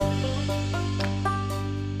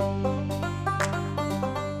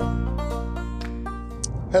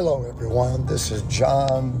Hello everyone, this is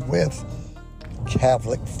John with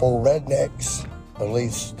Catholic for Rednecks. At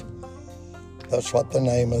least that's what the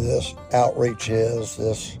name of this outreach is,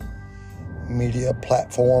 this media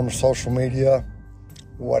platform, social media,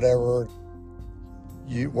 wherever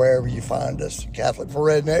you find us. Catholic for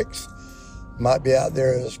Rednecks might be out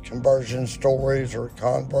there as conversion stories or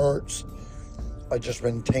converts. I've just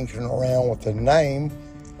been tinkering around with the name,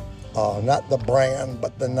 not the brand,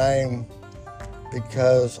 but the name,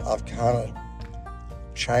 because I've kind of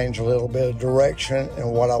changed a little bit of direction in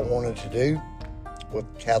what I wanted to do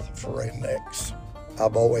with Catholic for Rednecks.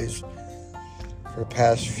 I've always, for the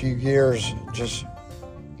past few years, just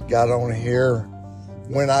got on here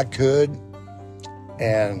when I could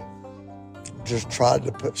and just tried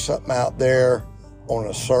to put something out there on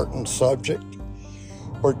a certain subject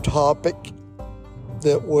or topic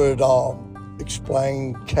that would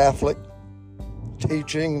explain Catholic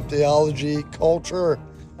teaching, theology, culture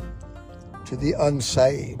to the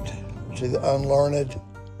unsaved, to the unlearned,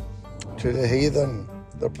 to the heathen,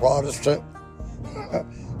 the Protestant,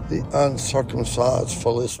 the uncircumcised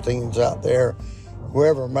Philistines out there,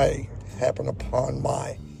 whoever may happen upon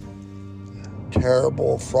my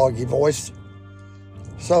terrible froggy voice.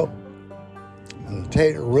 So, to tell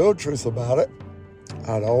you the real truth about it,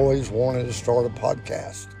 I'd always wanted to start a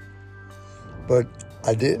podcast, but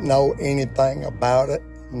I didn't know anything about it,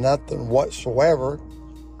 nothing whatsoever.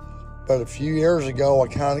 But a few years ago, I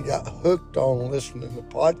kind of got hooked on listening to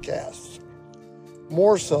podcasts,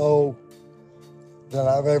 more so than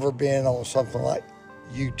I've ever been on something like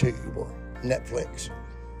YouTube or Netflix.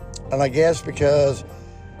 And I guess because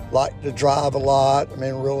I like to drive a lot, I'm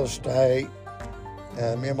in real estate,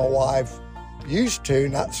 and me and my wife used to,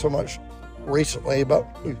 not so much recently, but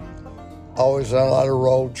we've always done a lot of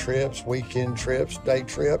road trips, weekend trips, day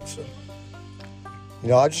trips.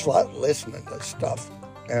 And, I just like listening to stuff.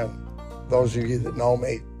 And those of you that know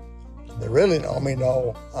me, that really know me,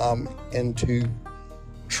 know I'm into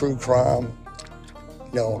true crime,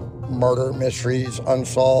 murder mysteries,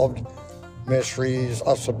 unsolved mysteries,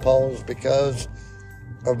 I suppose, because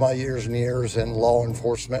of my years and years in law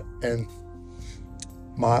enforcement and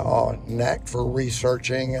my knack for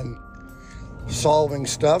researching and solving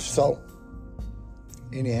stuff. So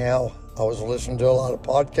anyhow, I was listening to a lot of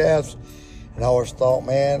podcasts, and I always thought,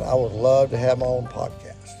 man, I would love to have my own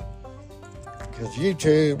podcast. Because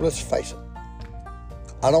YouTube, let's face it,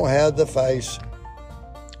 I don't have the face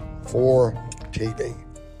for TV.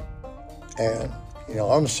 And,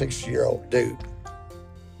 I'm a 60-year-old dude.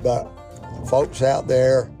 But folks out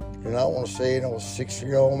there do not want to see a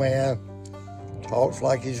 60-year-old man talks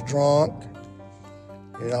like he's drunk,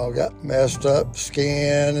 got messed up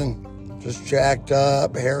skin and just jacked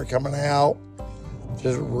up, hair coming out,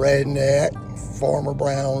 just redneck, farmer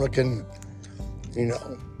brown looking,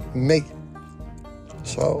 meat.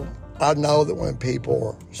 So I know that when people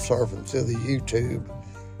are surfing through the YouTube,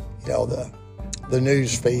 the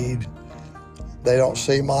news feed, they don't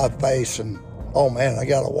see my face and, oh man, I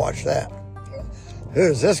got to watch that.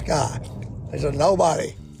 Who's this guy? He's a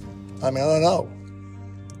nobody. I don't know.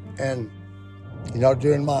 And,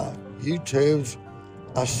 doing my YouTubes,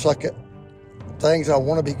 I suck at things I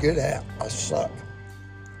want to be good at. I suck.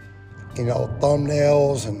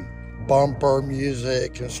 Thumbnails and bumper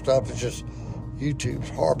music and stuff. It's just, YouTube's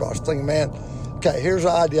hard. But I was thinking, man, okay, here's the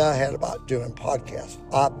idea I had about doing podcasts.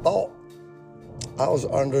 I thought I was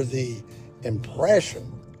under the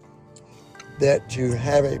impression that to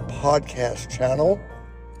have a podcast channel,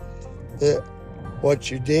 that what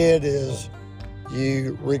you did is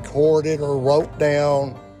you recorded or wrote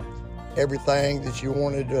down everything that you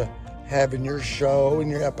wanted to have in your show, in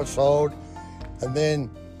your episode, and then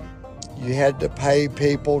you had to pay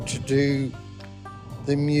people to do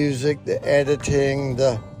the music, the editing,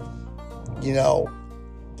 then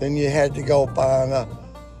you had to go find a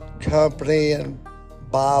company and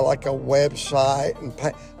buy like a website and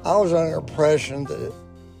pay. I was under the impression that it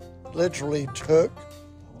literally took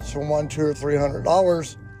someone $200 or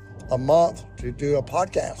 $300 a month to do a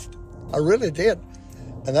podcast. I really did.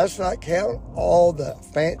 And that's not counting all the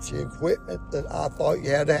fancy equipment that I thought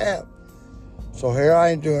you had to have. So here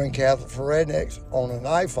I am doing Catholic for Rednecks on an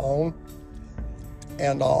iPhone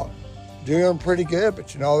and doing pretty good.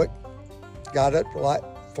 But it got up to like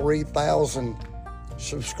 3,000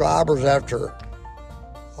 subscribers after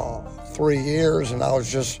 3 years, and I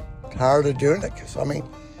was just tired of doing it. Because,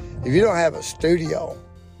 if you don't have a studio,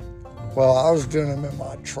 well, I was doing them in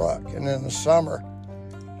my truck, and in the summer,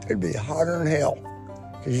 it'd be hotter than hell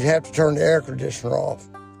because you'd have to turn the air conditioner off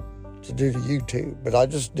to do the YouTube. But I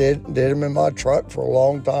just did them in my truck for a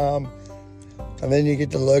long time, and then you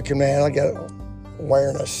get to looking, man, I got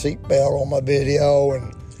wearing a seatbelt on my video,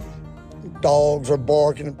 and dogs are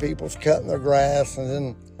barking and people's cutting their grass, and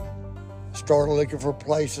then started looking for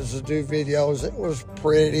places to do videos. It was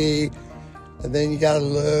pretty. And then you got to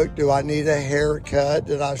look, do I need a haircut?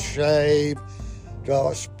 Did I shave? Do I have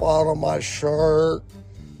a spot on my shirt?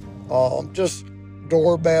 Just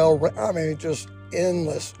doorbell. I mean, just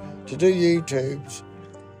endless to do YouTubes.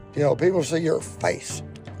 You know, people see your face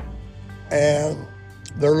and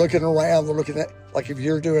they're looking around. They're looking at, like if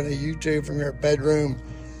you're doing a YouTube from your bedroom,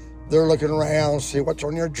 they're looking around, see what's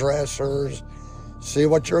on your dressers, see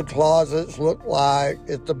what your closets look like.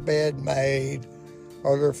 Is the bed made?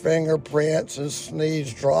 Are there fingerprints and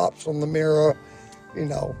sneeze drops on the mirror? You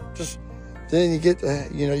know, just then you get to,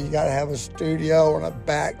 you know, you got to have a studio and a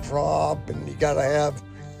backdrop, and you got to have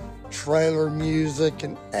trailer music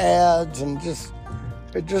and ads, and just,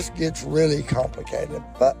 it just gets really complicated.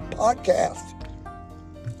 But podcast,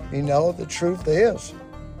 you know, the truth is,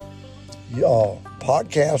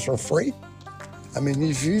 podcasts are free. I mean,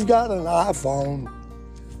 if you've got an iPhone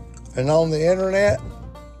and on the internet,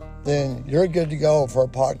 then you're good to go for a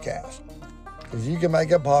podcast. Because you can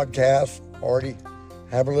make a podcast, already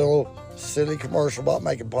have a little silly commercial about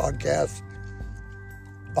making podcasts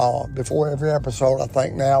before every episode, I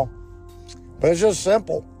think now. But it's just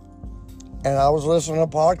simple. And I was listening to a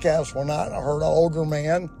podcast one night, and I heard an older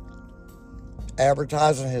man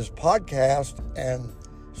advertising his podcast and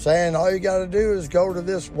saying all you got to do is go to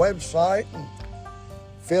this website and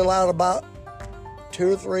fill out about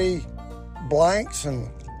 2 or 3 blanks and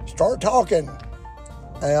start talking.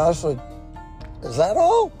 And I said, is that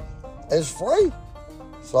all? It's free.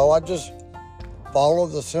 So I just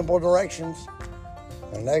followed the simple directions.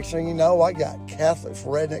 And next thing you know, I got Catholic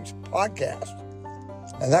for Rednecks podcast.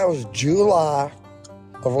 And that was July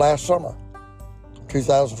of last summer,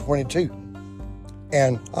 2022.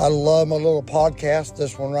 And I love my little podcast,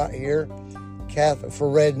 this one right here, Catholic for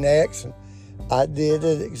Rednecks. And I did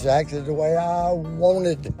it exactly the way I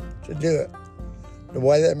wanted to do it. The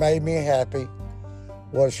way that made me happy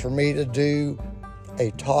was for me to do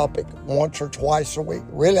a topic once or twice a week.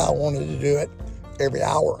 Really, I wanted to do it every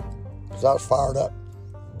hour because I was fired up.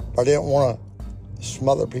 I didn't want to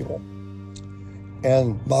smother people.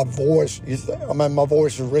 And my voice, my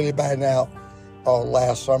voice is really bad now.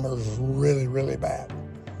 Last summer was really, really bad.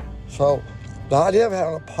 So the idea of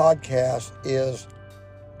having a podcast is,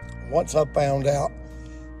 once I found out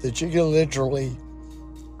that you can literally,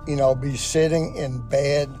 you know, be sitting in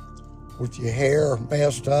bed with your hair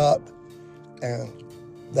messed up and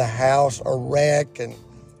the house a wreck and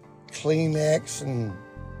Kleenex and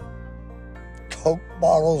Coke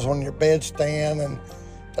bottles on your bedstand and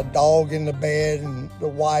the dog in the bed and the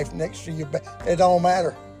wife next to your bed. It don't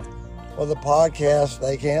matter. Well, the podcast,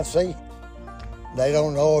 they can't see. They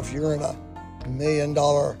don't know if you're in a $1 million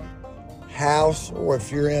house or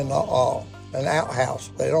if you're in an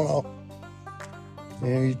outhouse. They don't know. You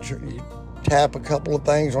know, you tap a couple of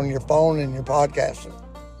things on your phone and you're podcasting.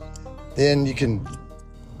 Then you can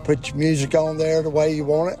put your music on there the way you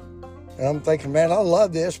want it. And I'm thinking, man, I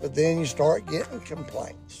love this, but then you start getting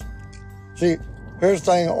complaints. See, here's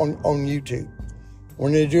the thing on YouTube.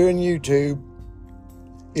 When you're doing YouTube,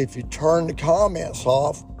 if you turn the comments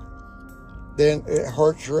off, then it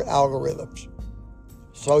hurts your algorithms.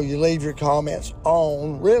 So you leave your comments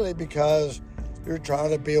on, really, because you're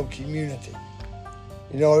trying to build community.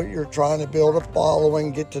 You know, you're trying to build a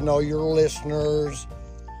following, get to know your listeners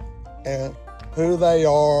and who they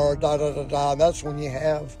are, And that's when you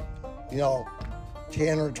have, you know,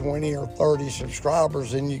 10 or 20 or 30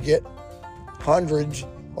 subscribers, and you get hundreds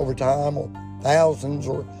over time, or thousands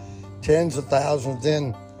or tens of thousands.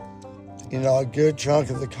 Then, you know, a good chunk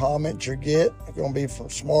of the comments you get are going to be from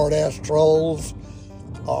smart-ass trolls,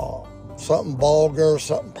 something vulgar,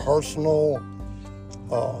 something personal,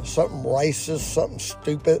 something racist, something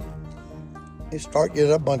stupid. You start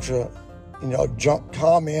getting a bunch of, you know, junk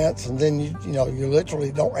comments, and then you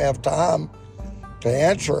literally don't have time to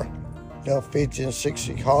answer, 50 and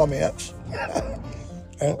 60 comments.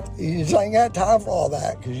 And you just ain't got time for all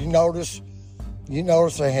that, because you notice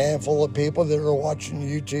a handful of people that are watching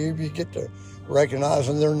YouTube. You get to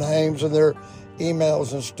recognizing their names and their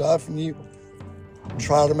emails and stuff, and you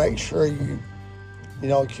try to make sure you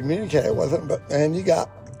communicate with them. And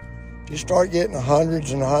you start getting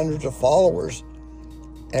hundreds and hundreds of followers,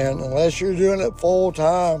 and unless you're doing it full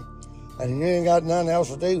time and you ain't got nothing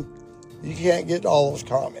else to do, you can't get all those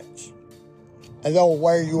comments, and they'll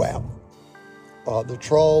wear you out. The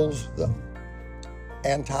trolls, the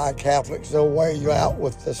anti-Catholics, they'll wear you out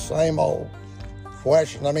with the same old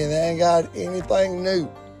question. I mean, they ain't got anything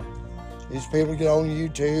new. These people get on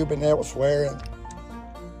YouTube and elsewhere, and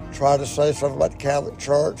try to say something about the Catholic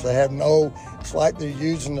Church. They have no, it's like they're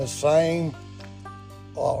using the same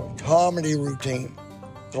comedy routine.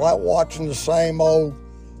 It's like watching the same old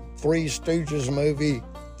Three Stooges movie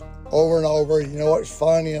over and over. You know, it's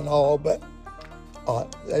funny and all, but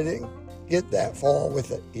they didn't get that far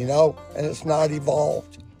with it, you know, and it's not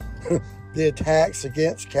evolved. The attacks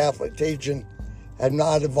against Catholic teaching have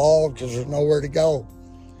not evolved because there's nowhere to go.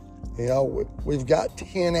 You know, we've got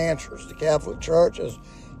 10 answers. The Catholic Church has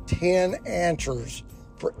 10 answers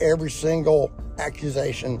for every single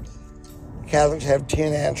accusation. Catholics have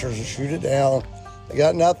 10 answers to shoot it down. They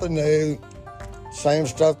got nothing new. Same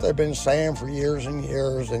stuff they've been saying for years and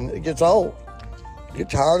years, and it gets old. You get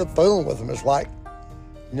tired of fooling with them. It's like,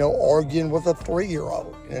 you know, arguing with a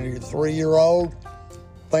 3-year-old. You know, your 3-year-old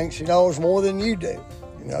thinks he knows more than you do.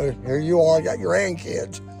 You know, here you are, got your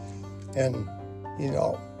grandkids, and, you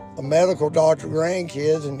know, a medical doctor,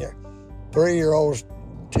 grandkids, and your 3-year-old's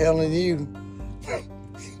telling you,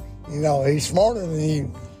 you know, he's smarter than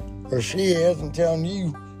you, or she is, and telling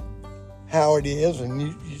you how it is, and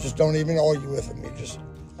you just don't even argue with him. You just,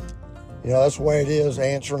 you know, that's the way it is,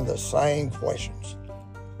 answering the same questions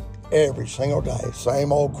every single day,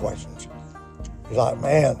 same old questions. He's like,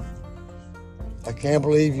 man, I can't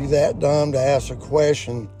believe you that dumb to ask a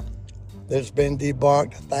question that's been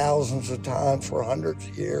debunked thousands of times for hundreds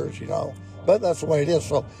of years, you know. But that's the way it is.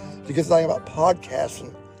 So the good thing about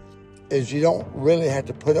podcasting is you don't really have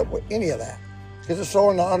to put up with any of that because it's so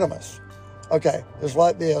anonymous. Okay, it's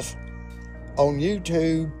like this. On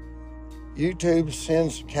YouTube, YouTube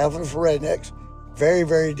sends Catholic for Rednecks very,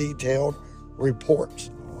 very detailed reports.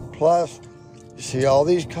 Plus, you see all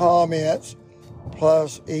these comments,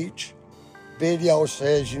 plus each video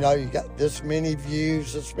says, you know, you got this many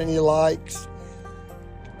views, this many likes,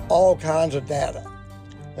 all kinds of data.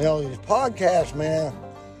 You know, these podcasts, man,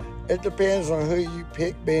 it depends on who you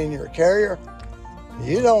pick being your carrier.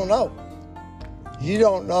 You don't know. You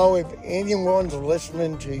don't know if anyone's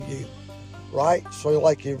listening to you, right? So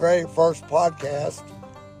like your very first podcast,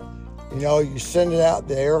 you know, you send it out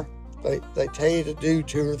there. They tell you to do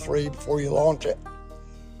 2 or 3 before you launch it.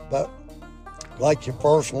 But like your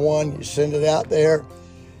first one, you send it out there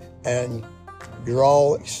and you're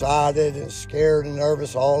all excited and scared and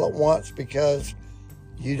nervous all at once because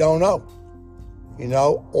you don't know, you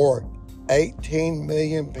know, or 18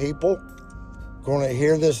 million people going to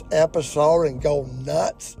hear this episode and go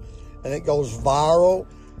nuts, and it goes viral.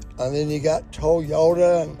 And then you got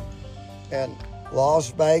Toyota and Las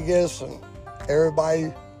Vegas and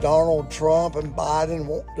everybody, Donald Trump and Biden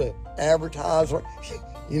want to advertise,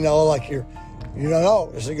 you know, like you don't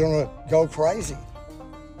know, is it going to go crazy?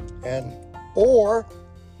 Or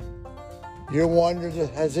you're wondering,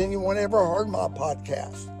 has anyone ever heard my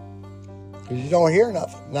podcast? Because you don't hear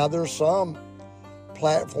nothing. Now, there's some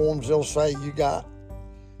platforms, they'll say you got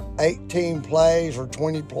 18 plays or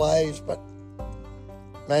 20 plays, but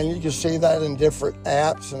man, you can see that in different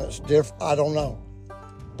apps, and it's different. I don't know.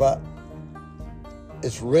 But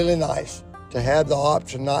it's really nice to have the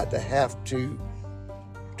option not to have to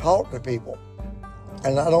talk to people.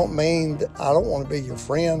 And I don't mean that I don't want to be your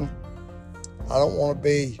friend. I don't want to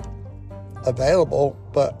be available,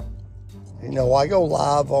 but, you know, I go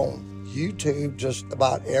live on YouTube just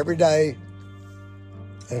about every day.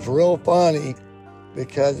 And it's real funny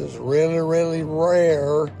because it's really, really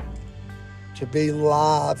rare to be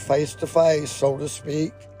live face-to-face, so to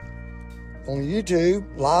speak, on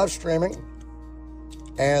YouTube, live streaming.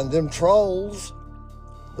 And them trolls,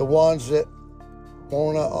 the ones that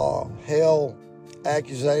want to hail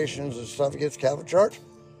accusations and stuff against the Catholic Church,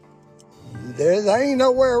 they ain't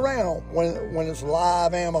nowhere around when it's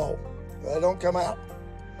live ammo. They don't come out.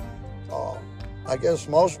 I guess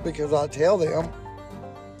most because I tell them,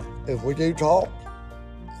 if we do talk,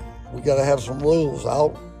 we got to have some rules.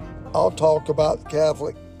 I'll talk about the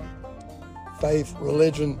Catholic faith,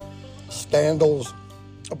 religion, scandals,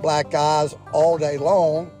 black eyes all day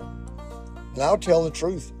long, and I'll tell the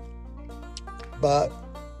truth. But,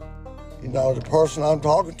 you know, the person I'm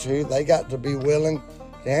talking to, they got to be willing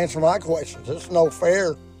to answer my questions. It's no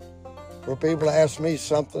fair for people to ask me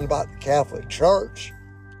something about the Catholic Church,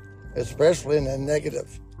 especially in a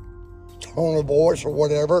negative tone of voice or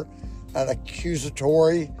whatever, an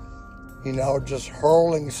accusatory, you know, just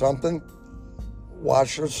hurling something. Why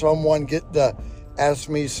should someone get to ask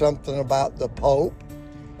me something about the Pope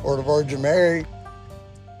or the Virgin Mary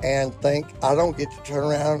and think I don't get to turn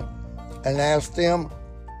around and ask them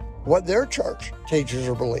what their church teaches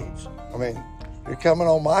or believes? I mean, you're coming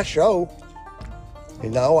on my show. You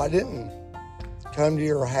know, I didn't come to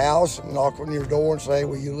your house and knock on your door and say,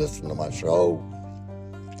 will you listen to my show?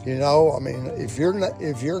 You know, I mean, if you're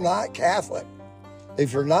not Catholic and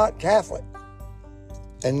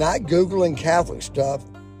not Googling Catholic stuff,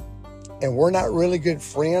 and we're not really good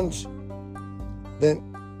friends,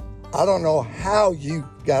 then I don't know how you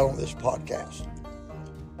got on this podcast.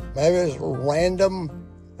 Maybe it's random,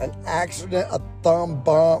 an accident, a thumb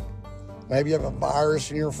bump. Maybe you have a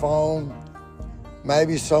virus in your phone.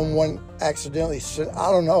 Maybe someone accidentally sent,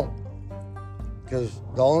 I don't know. Because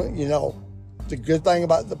the good thing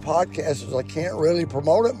about the podcast is I can't really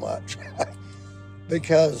promote it much.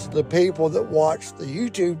 Because the people that watch the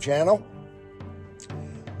YouTube channel,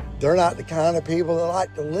 they're not the kind of people that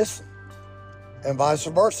like to listen. And vice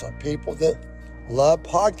versa. People that love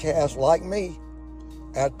podcasts like me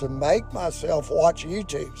have to make myself watch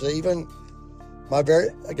YouTubes. Even I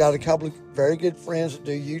got a couple of very good friends that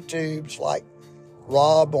do YouTubes, like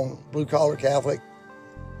Rob on Blue Collar Catholic.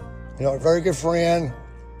 You know, a very good friend,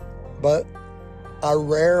 but I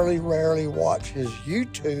rarely watch his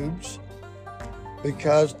YouTubes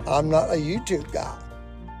because I'm not a YouTube guy.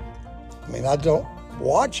 I mean, I don't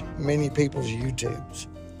watch many people's YouTubes,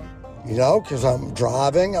 you know, because I'm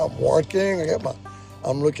driving, I'm working,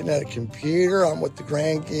 I'm looking at a computer, I'm with the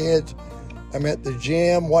grandkids, I'm at the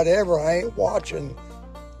gym, whatever. I ain't watching,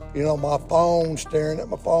 my phone, staring at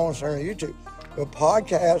YouTube. But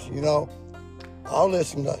podcasts, I'll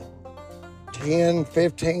listen to 10,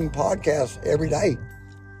 15 podcasts every day.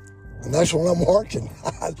 And that's when I'm working.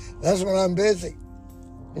 That's when I'm busy.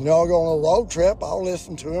 I'll go on a road trip, I'll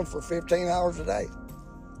listen to them for 15 hours a day.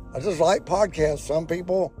 I just like podcasts. Some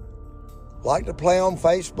people like to play on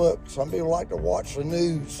Facebook. Some people like to watch the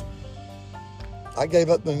news. I gave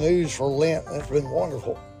up the news for Lent. It's been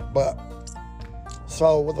wonderful. But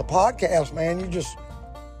so with the podcast, man,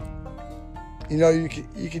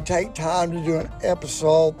 you can take time to do an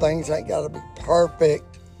episode. Things ain't got to be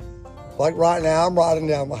perfect. Like right now, I'm riding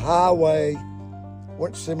down the highway.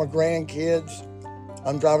 Went to see my grandkids.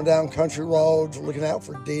 I'm driving down country roads, looking out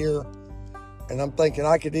for deer. And I'm thinking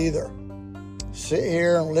I could either sit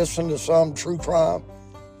here and listen to some true crime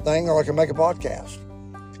thing, or I can make a podcast.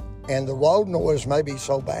 And the road noise may be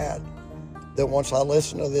so bad that once I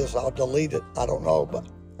listen to this, I'll delete it. I don't know, but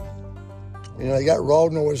you got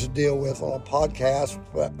road noise to deal with on a podcast.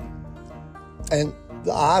 And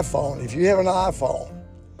the iPhone, if you have an iPhone,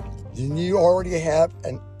 then you already have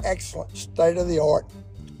an excellent state-of-the-art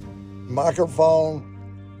microphone,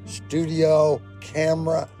 studio,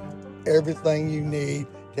 camera, everything you need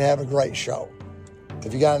to have a great show.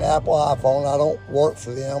 If you got an Apple iPhone, I don't work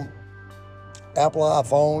for them. Apple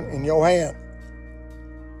iPhone in your hand.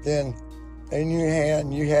 Then in your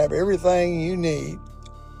hand, you have everything you need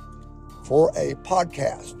for a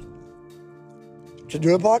podcast, to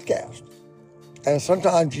do a podcast. And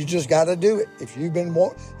sometimes you just got to do it.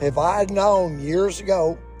 If I had known years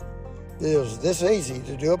ago that it was this easy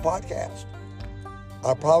to do a podcast,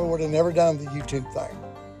 I probably would have never done the YouTube thing.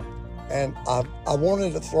 And I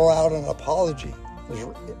wanted to throw out an apology. There's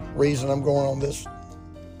a reason I'm going on this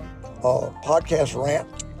podcast rant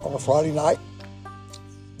on a Friday night.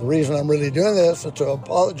 The reason I'm really doing this is to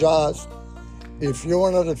apologize if you're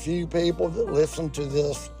one of the few people that listen to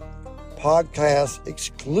this podcast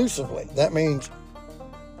exclusively. That means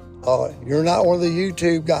you're not one of the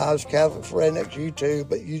YouTube guys, Catholic for Rednecks YouTube,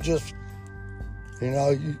 but you just,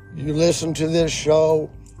 you listen to this show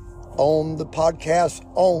on the podcast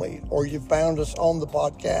only, or you found us on the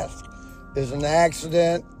podcast as an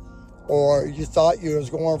accident, or you thought you was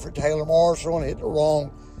going for Taylor Marshall and hit the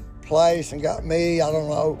wrong place and got me. I don't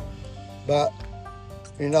know. But,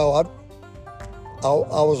 I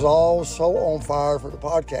was all so on fire for the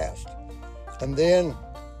podcast. And then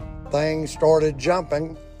things started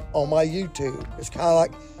jumping on my YouTube. It's kind of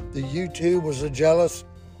like the YouTube was a jealous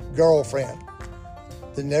girlfriend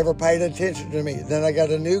that never paid attention to me. Then I got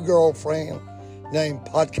a new girlfriend named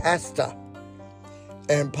Podcasta.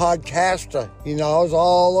 And Podcasta, I was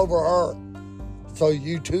all over her. So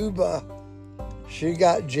YouTube, she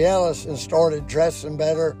got jealous and started dressing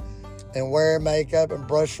better and wearing makeup and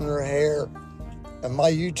brushing her hair. And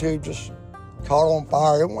my YouTube just caught on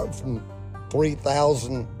fire. It went from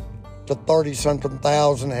 3,000 to 30-something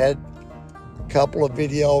thousand. Had a couple of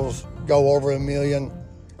videos go over 1 million.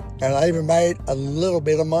 And I even made a little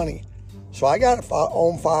bit of money. So I got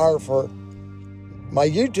on fire for my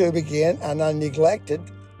YouTube again, and I neglected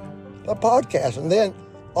the podcast. And then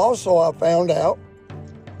also I found out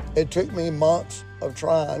it took me months of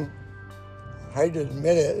trying. I hate to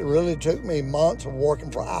admit it, it really took me months of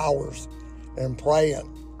working for hours and praying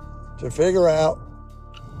to figure out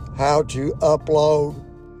how to upload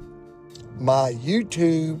my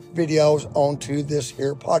YouTube videos onto this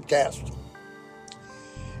here podcast.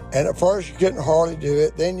 And at first you couldn't hardly do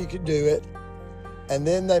it, then you could do it. And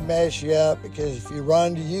then they mess you up because if you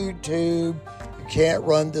run to YouTube, you can't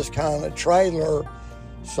run this kind of trailer.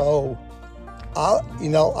 So,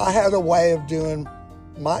 I had a way of doing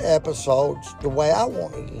my episodes the way I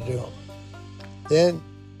wanted to do them. Then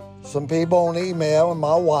some people on email and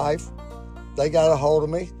my wife, they got a hold of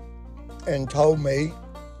me and told me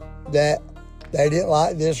that they didn't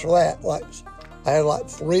like this or that. Like, I had like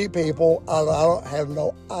 3 people. I don't have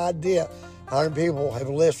no idea how many people have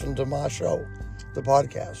listened to my show, the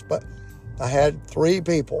podcast. But I had 3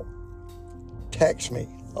 people text me.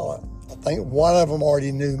 I think one of them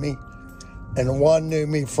already knew me, and one knew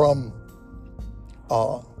me from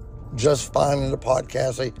just finding the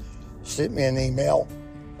podcast. They sent me an email.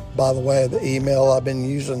 By the way, the email I've been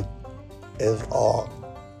using is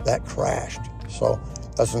that crashed. So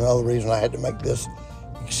that's another reason I had to make this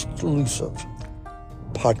exclusive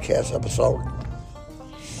podcast episode.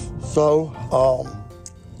 So,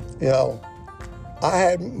 I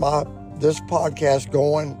had this podcast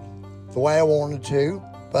going the way I wanted to,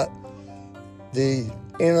 but the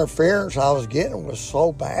interference I was getting was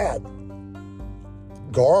so bad,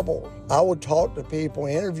 garbled. I would talk to people,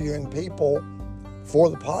 interviewing people for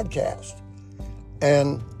the podcast,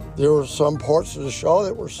 and there were some parts of the show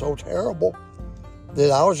that were so terrible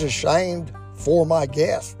that I was ashamed for my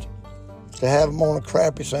guest to have them on a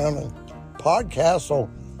crappy sounding podcast. So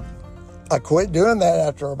I quit doing that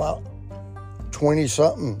after about 20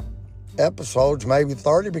 something episodes, maybe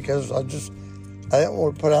 30, because I didn't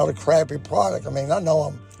want to put out a crappy product. I mean, I know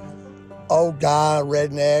I'm old guy,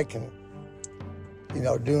 redneck, and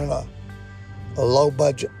doing a low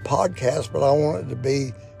budget podcast, but I want it to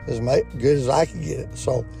be as good as I could get it.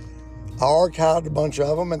 So I archived a bunch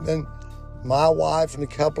of them, and then my wife and a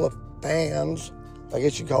couple of fans, I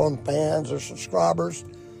guess you call them fans or subscribers,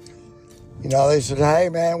 they said, "Hey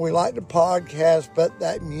man, we like the podcast, but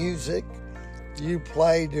that music you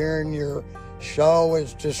play during your show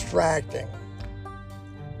is distracting."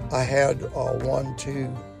 I had 1, 2,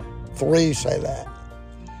 3 say that.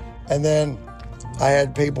 And then I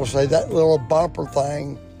had people say that little bumper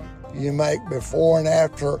thing you make before and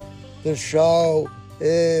after the show,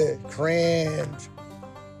 cringe.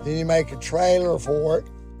 Then you make a trailer for it,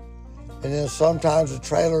 and then sometimes the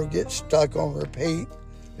trailer gets stuck on repeat.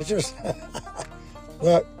 It's just,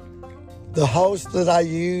 look, the host that I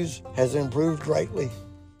use has improved greatly.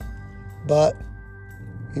 But,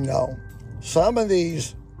 some of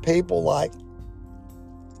these people, like,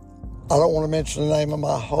 I don't want to mention the name of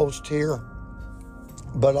my host here,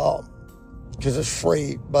 but because it's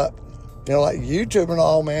free, but, like YouTube and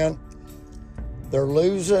all, man, they're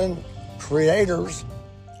losing creators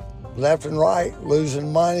left and right,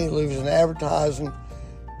 losing money, losing advertising,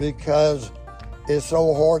 because it's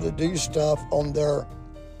so hard to do stuff on their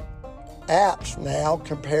apps now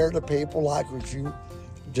compared to people like if you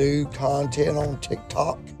do content on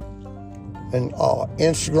TikTok and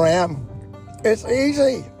Instagram. It's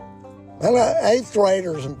easy. And 8th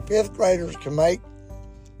graders and 5th graders can make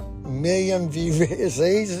million views. It's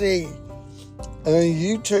easy. And then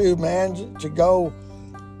YouTube, man, to go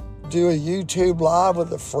do a YouTube live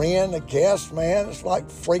with a friend, a guest, man, it's like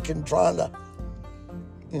freaking trying to,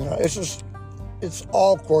 it's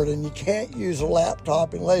awkward, and you can't use a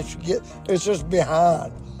laptop unless it's just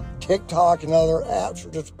behind. TikTok and other apps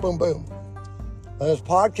are just boom, boom. And this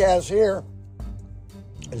podcast here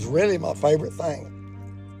is really my favorite thing.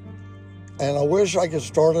 And I wish I could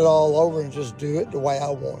start it all over and just do it the way I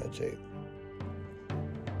wanted to.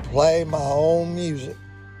 Play my own music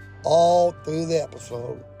all through the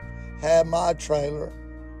episode. Have my trailer.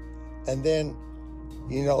 And then,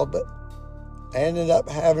 but I ended up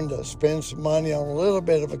having to spend some money on a little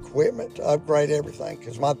bit of equipment to upgrade everything.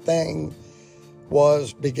 Because my thing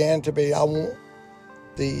began to be, I want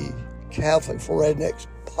the Catholic for Rednecks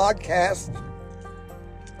podcast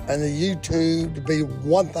and the YouTube to be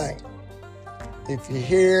one thing. If you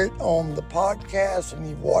hear it on the podcast and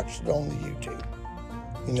you've watched it on the YouTube,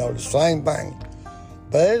 the same thing.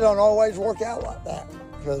 But it don't always work out like that,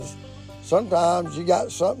 because sometimes you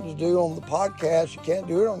got something to do on the podcast, you can't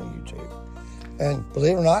do it on the YouTube. And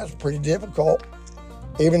believe it or not, it's pretty difficult,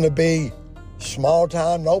 even to be small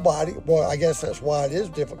time nobody. Well, I guess that's why it is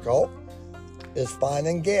difficult, is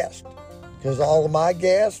finding guests. Because all of my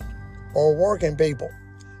guests are working people,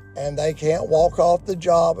 and they can't walk off the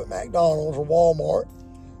job at McDonald's or Walmart,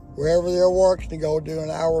 wherever they're working, to go do an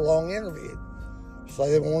hour-long interview. So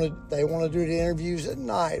they want to do the interviews at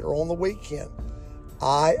night or on the weekend.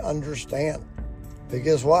 I understand. But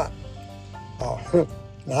guess what?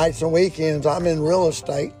 Nights and weekends, I'm in real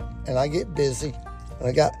estate, and I get busy.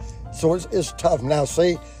 And so it's tough. Now,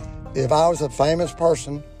 see, if I was a famous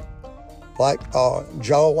person, like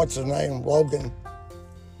Joe, what's his name, Rogan,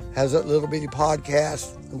 has that little bitty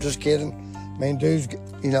podcast. I'm just kidding. I mean, dude's,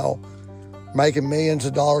 making millions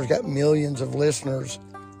of dollars, got millions of listeners.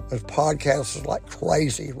 His podcast is like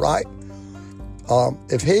crazy, right?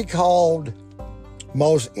 If he called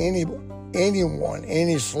anyone,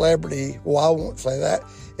 any celebrity, well, I won't say that.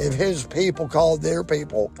 If his people called their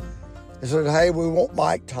people and said, hey, we want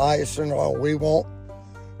Mike Tyson, or we want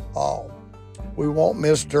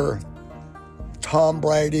Mr. Tom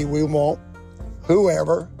Brady, we want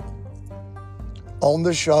whoever on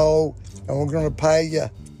the show, and we're going to pay you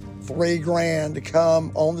 $3,000 to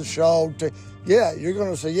come on the show. You're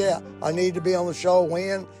going to say, yeah, I need to be on the show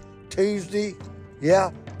when? Tuesday?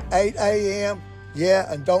 Yeah, 8 a.m.?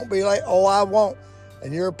 Yeah, and don't be late. Oh, I won't.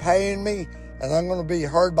 And you're paying me, and I'm going to be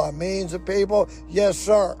heard by millions of people? Yes,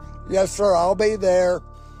 sir. Yes, sir. I'll be there.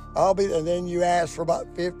 And then you ask for about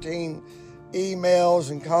 15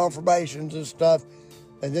 emails and confirmations and stuff,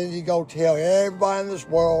 and then you go tell everybody in this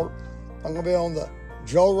world, I'm going to be on the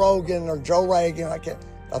Joe Rogan or Joe Rogan, I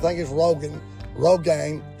think it's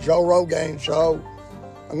Joe Rogan show.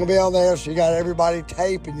 I'm going to be on there, so you got everybody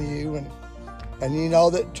taping you, and you know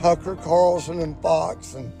that Tucker Carlson and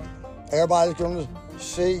Fox and everybody's going to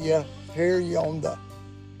see you, hear you on the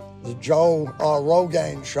Joe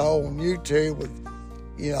Rogan show on YouTube with,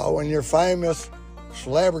 and you're famous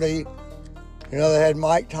celebrity. They had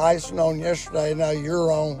Mike Tyson on yesterday, now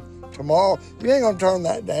you're on tomorrow. You ain't going to turn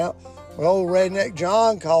that down. When old Redneck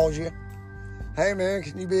John calls you, hey man,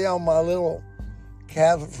 can you be on my little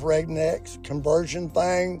Catholic for Rednecks conversion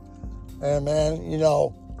thing? And man,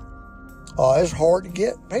 it's hard to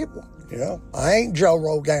get people, I ain't Joe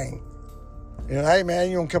Rogan. Hey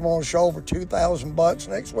man, you want to come on the show for $2,000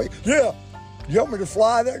 next week? Yeah. You want me to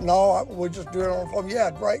fly there? No, we'll just do it on the phone.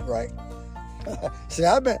 Yeah, great. See,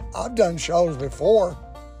 I've done shows before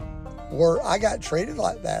where I got treated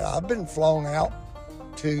like that. I've been flown out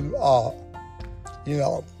to,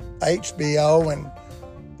 HBO and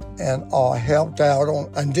helped out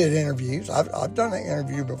on and did interviews. I've done an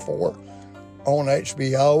interview before on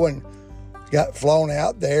HBO and got flown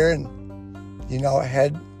out there, and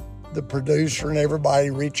had the producer and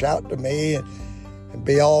everybody reach out to me and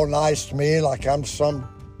be all nice to me like I'm some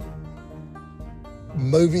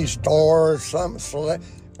movie star or something.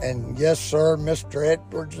 And yes, sir, Mr.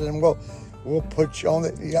 Edwards, and we'll put you on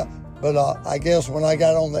it. Yeah. But I guess when I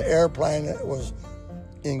got on the airplane, it was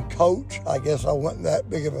in coach. I guess I wasn't that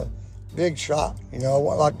big of a big shot.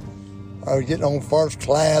 Like I was getting on first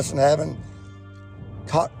class and having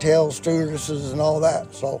cocktail stewardesses and all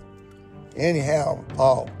that. So anyhow,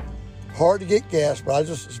 hard to get gas, but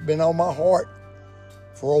it's been on my heart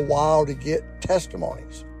for a while to get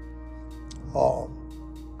testimonies.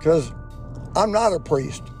 Because I'm not a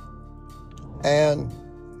priest. And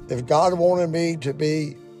if God wanted me to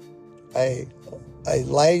be a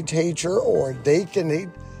lay teacher or a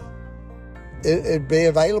deacon, it'd be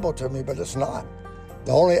available to me, but it's not.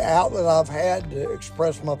 The only outlet I've had to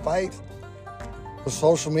express my faith was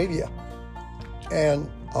social media. And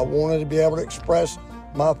I wanted to be able to express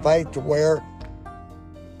my faith to where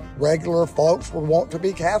regular folks would want to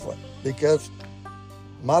be Catholic. Because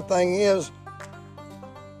my thing is,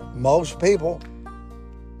 most people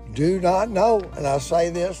do not know, and I say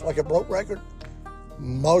this like a broke record,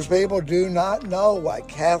 most people do not know what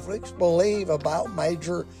Catholics believe about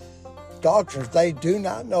major doctrines. They do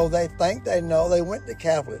not know. They think they know. They went to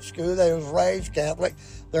Catholic school. They was raised Catholic.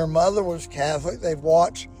 Their mother was Catholic. They've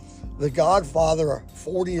watched The Godfather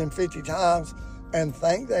 40 and 50 times and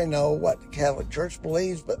think they know what the Catholic Church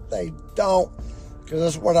believes, but they don't, because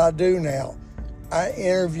that's what I do now. I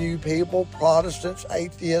interview people, Protestants,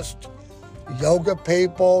 atheists, yoga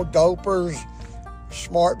people, dopers,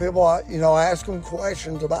 smart people. I ask them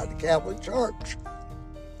questions about the Catholic Church.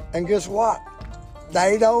 And guess what?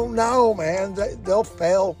 They don't know, man. They'll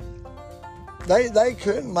fail. They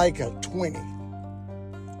couldn't make a 20.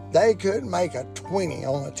 They couldn't make a 20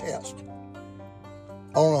 on a test.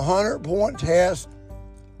 On a 100-point test,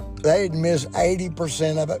 they'd miss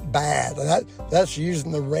 80% of it bad. And that's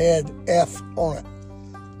using the red F on it.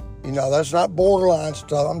 That's not borderline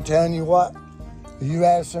stuff. I'm telling you what, you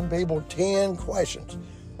ask some people 10 questions,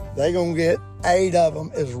 they're going to get 8 of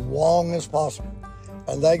them as wrong as possible.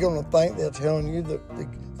 And they're going to think they're telling you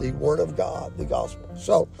the Word of God, the gospel.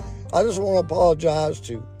 So I just want to apologize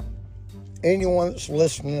to anyone that's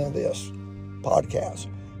listening to this podcast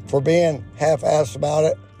for being half-assed about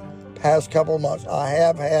it past couple of months. I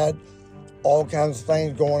have had all kinds of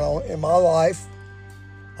things going on in my life.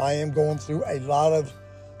 I am going through I'm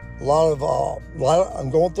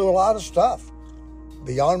going through a lot of stuff.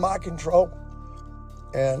 beyond my control.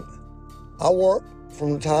 And I work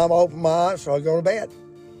from the time I open my eyes till I go to bed.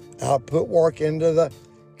 I put work into the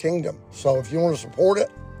kingdom. So if you want to support it,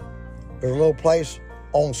 there's a little place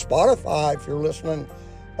on Spotify. If you're listening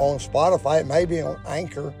on Spotify, it may be on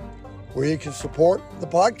Anchor, where you can support the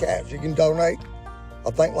podcast. You can donate,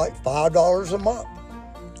 I think, like $5 a month.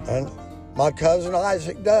 And my cousin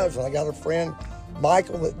Isaac does, and I got a friend,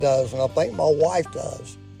 Michael, that does, and I think my wife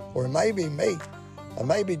does. Or it may be me. I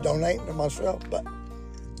may be donating to myself, but,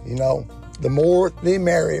 you know, the more, the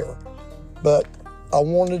merrier. But I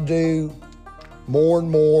want to do more and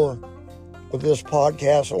more with this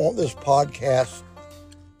podcast. I want this podcast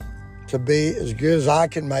to be as good as I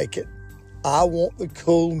can make it. I want the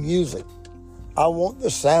cool music. I want the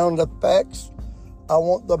sound effects. I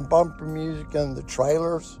want the bumper music and the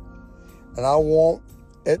trailers. And I want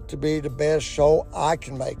it to be the best show I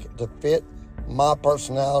can make it, to fit my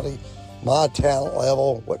personality, my talent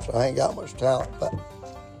level, which I ain't got much talent. But,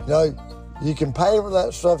 you know, you can pay for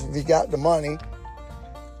that stuff if you got the money.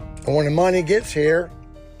 And when the money gets here,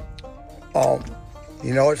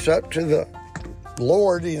 you know, it's up to the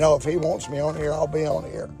Lord. You know, if he wants me on here, I'll be on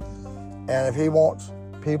here. And if he wants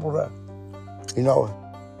people to, you know,